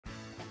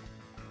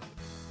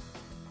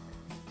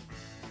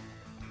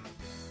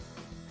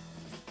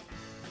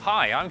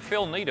Hi, I'm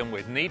Phil Needham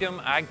with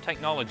Needham Ag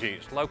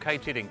Technologies,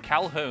 located in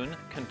Calhoun,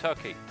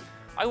 Kentucky.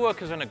 I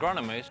work as an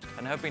agronomist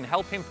and have been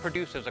helping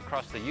producers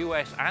across the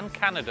US and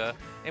Canada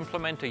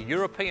implement a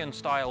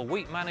European-style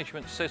wheat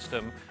management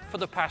system for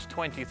the past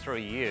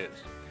 23 years.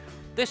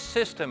 This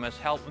system has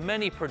helped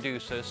many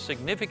producers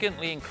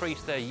significantly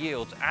increase their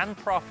yields and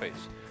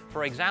profits.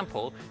 For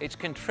example, it's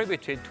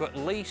contributed to at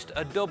least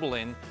a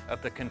doubling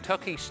of the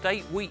Kentucky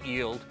state wheat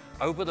yield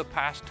over the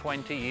past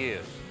 20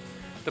 years.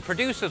 The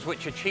producers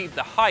which achieve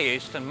the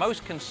highest and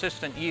most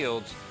consistent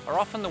yields are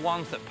often the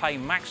ones that pay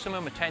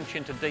maximum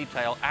attention to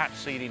detail at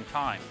seeding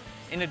time,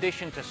 in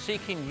addition to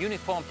seeking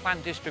uniform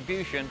plant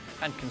distribution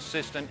and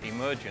consistent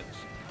emergence.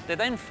 They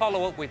then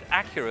follow up with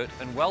accurate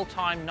and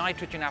well-timed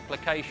nitrogen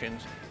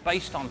applications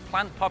based on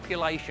plant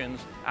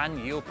populations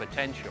and yield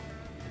potential.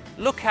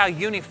 Look how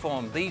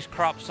uniform these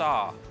crops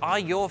are. Are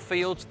your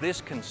fields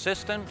this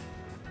consistent?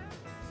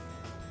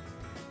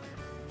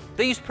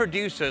 These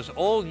producers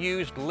all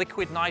used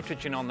liquid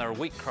nitrogen on their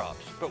wheat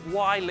crops, but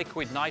why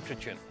liquid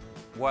nitrogen?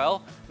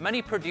 Well,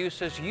 many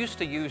producers used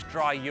to use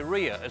dry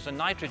urea as a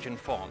nitrogen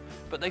form,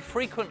 but they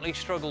frequently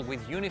struggle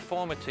with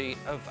uniformity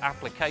of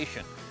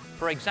application.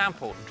 For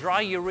example,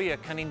 dry urea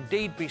can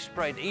indeed be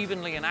spread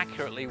evenly and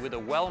accurately with a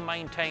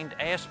well-maintained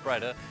air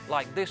spreader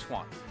like this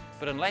one.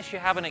 But unless you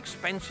have an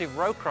expensive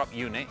row crop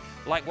unit,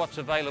 like what's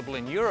available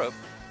in Europe,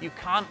 you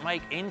can't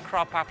make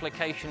in-crop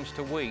applications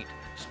to wheat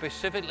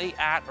specifically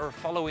at or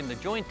following the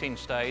jointing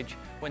stage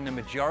when the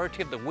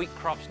majority of the wheat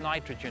crop's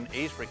nitrogen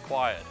is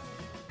required.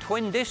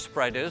 Twin disc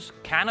spreaders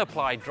can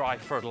apply dry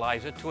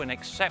fertilizer to an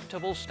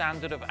acceptable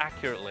standard of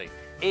accurately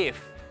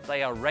if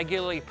they are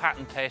regularly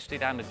pattern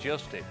tested and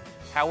adjusted.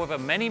 However,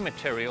 many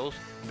materials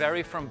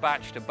vary from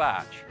batch to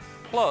batch.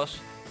 Plus,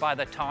 by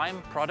the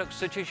time products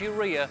such as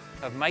urea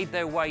have made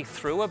their way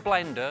through a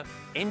blender,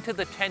 into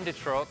the tender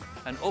truck,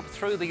 and up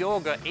through the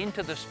auger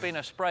into the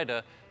spinner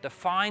spreader, the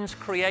fines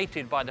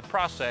created by the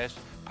process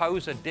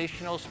pose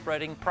additional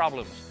spreading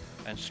problems,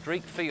 and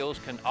streaked fields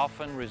can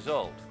often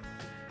result.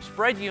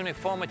 Spread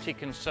uniformity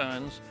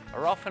concerns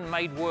are often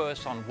made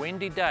worse on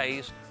windy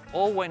days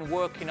or when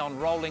working on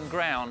rolling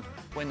ground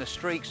when the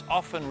streaks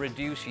often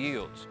reduce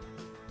yields.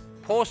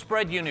 Poor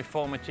spread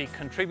uniformity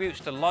contributes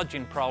to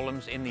lodging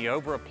problems in the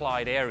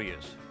over-applied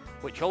areas,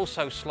 which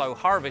also slow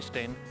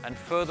harvesting and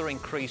further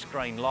increase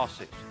grain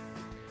losses.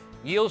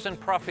 Yields and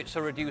profits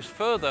are reduced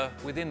further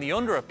within the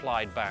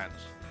under-applied bands,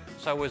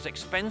 so as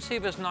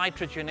expensive as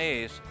nitrogen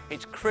is,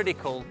 it's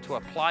critical to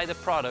apply the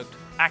product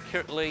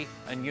accurately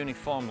and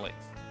uniformly.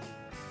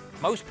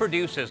 Most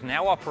producers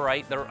now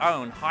operate their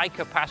own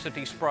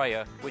high-capacity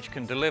sprayer which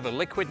can deliver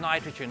liquid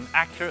nitrogen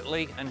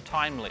accurately and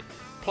timely.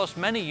 Plus,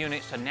 many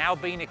units are now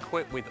being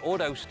equipped with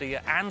auto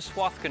steer and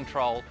swath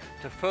control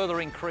to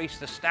further increase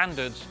the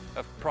standards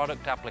of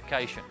product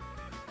application.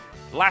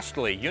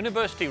 Lastly,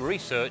 university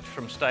research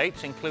from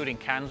states including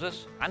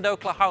Kansas and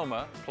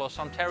Oklahoma, plus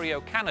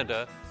Ontario,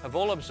 Canada, have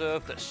all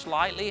observed that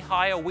slightly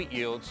higher wheat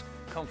yields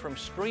come from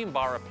stream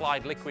bar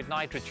applied liquid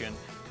nitrogen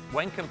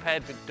when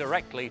compared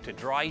directly to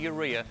dry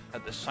urea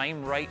at the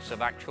same rates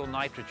of actual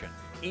nitrogen,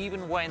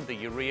 even when the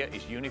urea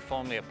is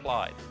uniformly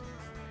applied.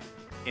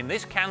 In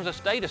this Kansas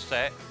data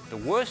set, the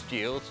worst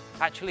yields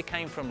actually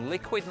came from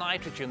liquid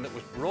nitrogen that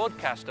was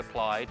broadcast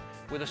applied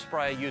with a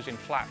sprayer using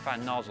flat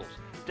fan nozzles.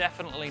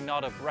 Definitely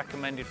not a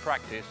recommended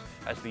practice,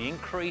 as the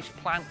increased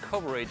plant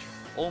coverage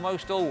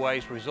almost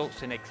always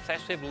results in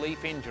excessive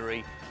leaf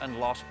injury and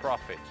lost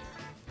profits.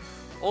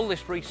 All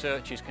this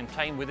research is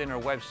contained within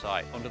our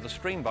website under the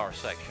stream bar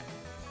section.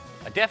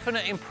 A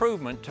definite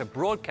improvement to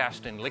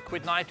broadcasting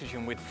liquid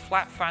nitrogen with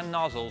flat fan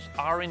nozzles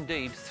are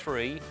indeed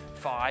 3,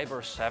 5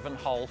 or 7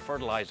 hole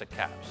fertilizer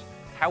caps.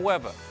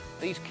 However,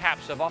 these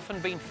caps have often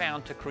been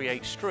found to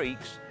create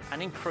streaks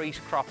and increase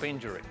crop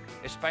injury,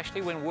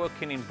 especially when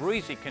working in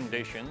breezy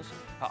conditions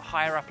at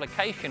higher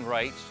application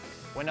rates,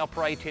 when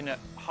operating at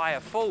higher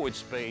forward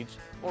speeds,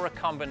 or a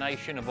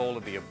combination of all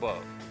of the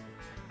above.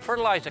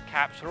 Fertilizer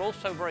caps are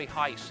also very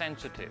height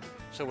sensitive,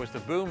 so as the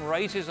boom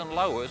raises and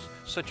lowers,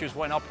 such as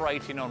when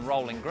operating on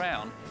rolling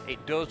ground,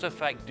 it does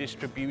affect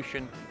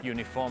distribution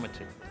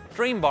uniformity.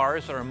 Stream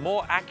bars are a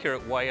more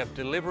accurate way of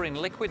delivering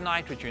liquid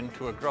nitrogen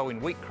to a growing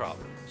wheat crop,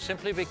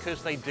 simply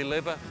because they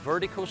deliver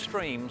vertical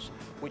streams,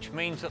 which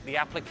means that the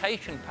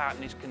application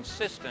pattern is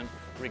consistent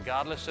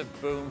regardless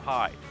of boom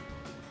height.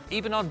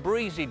 Even on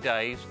breezy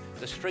days,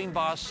 the stream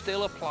bars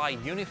still apply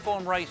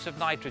uniform rates of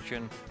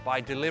nitrogen by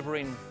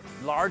delivering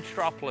large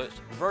droplets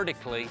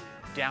vertically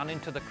down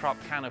into the crop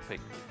canopy.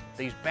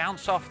 These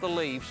bounce off the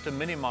leaves to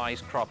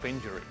minimize crop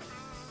injury.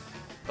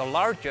 The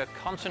larger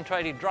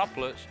concentrated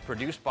droplets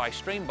produced by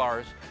stream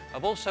bars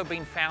have also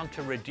been found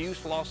to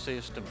reduce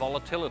losses to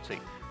volatility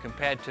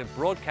compared to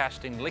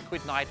broadcasting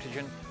liquid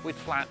nitrogen with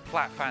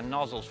flat fan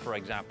nozzles, for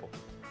example.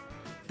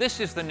 This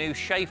is the new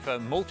Chafer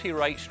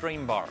multi-rate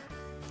stream bar.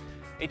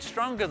 It's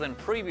stronger than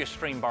previous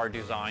stream bar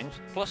designs,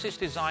 plus it's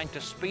designed to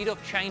speed up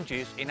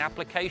changes in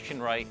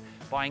application rate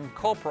by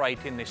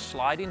incorporating this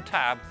sliding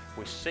tab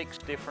with 6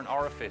 different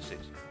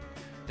orifices.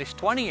 This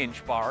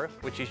 20-inch bar,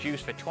 which is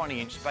used for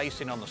 20-inch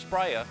spacing on the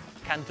sprayer,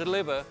 can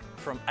deliver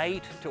from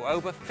 8 to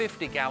over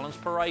 50 gallons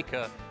per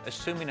acre,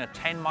 assuming a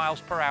 10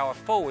 miles per hour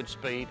forward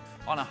speed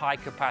on a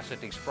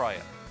high-capacity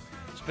sprayer.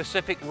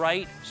 Specific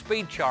rate,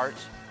 speed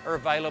charts are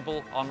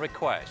available on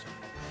request.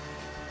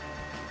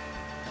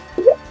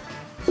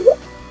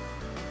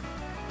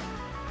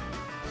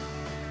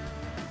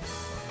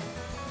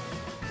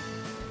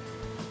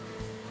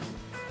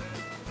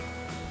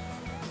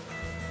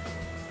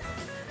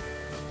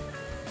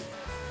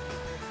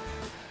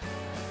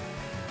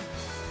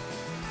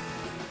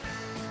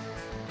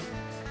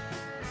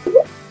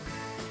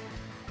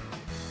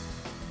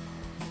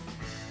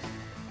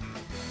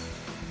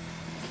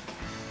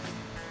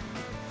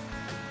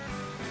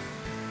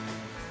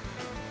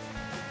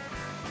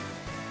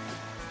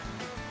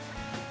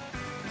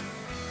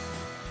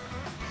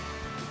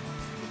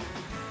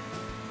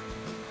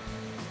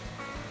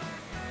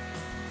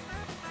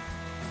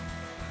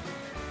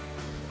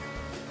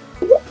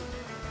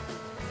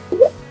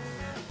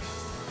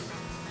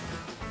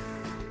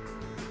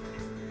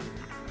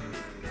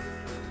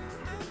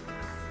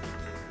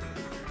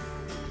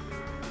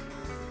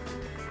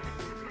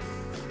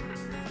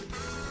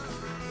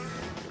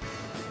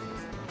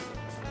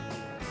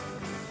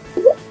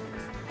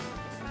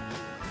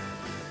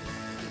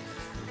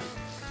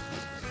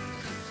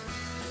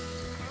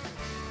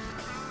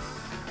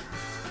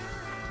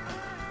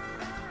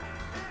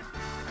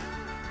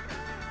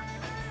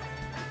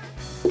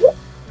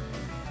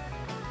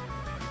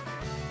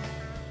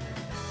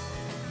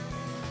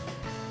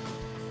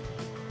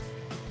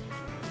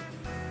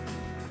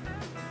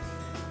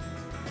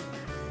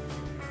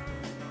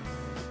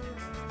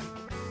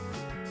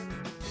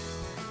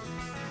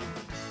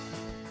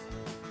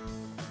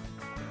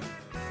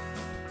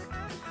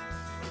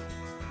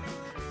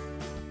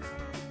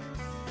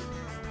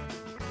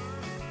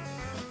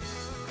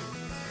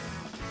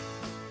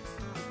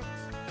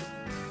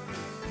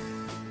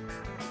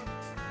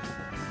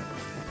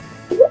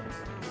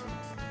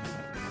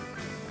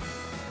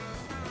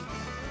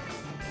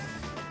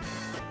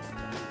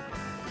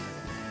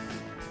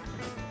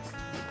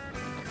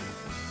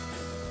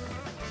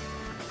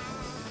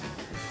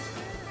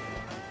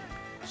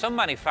 Some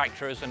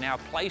manufacturers are now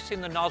placing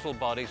the nozzle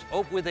bodies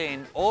up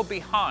within or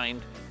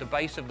behind the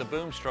base of the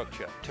boom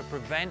structure to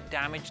prevent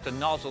damage to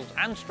nozzles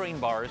and stream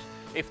bars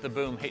if the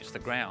boom hits the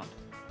ground.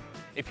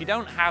 If you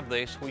don't have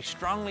this, we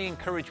strongly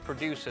encourage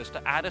producers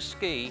to add a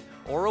ski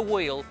or a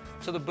wheel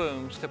to the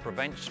booms to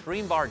prevent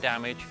stream bar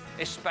damage,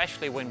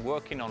 especially when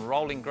working on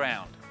rolling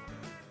ground.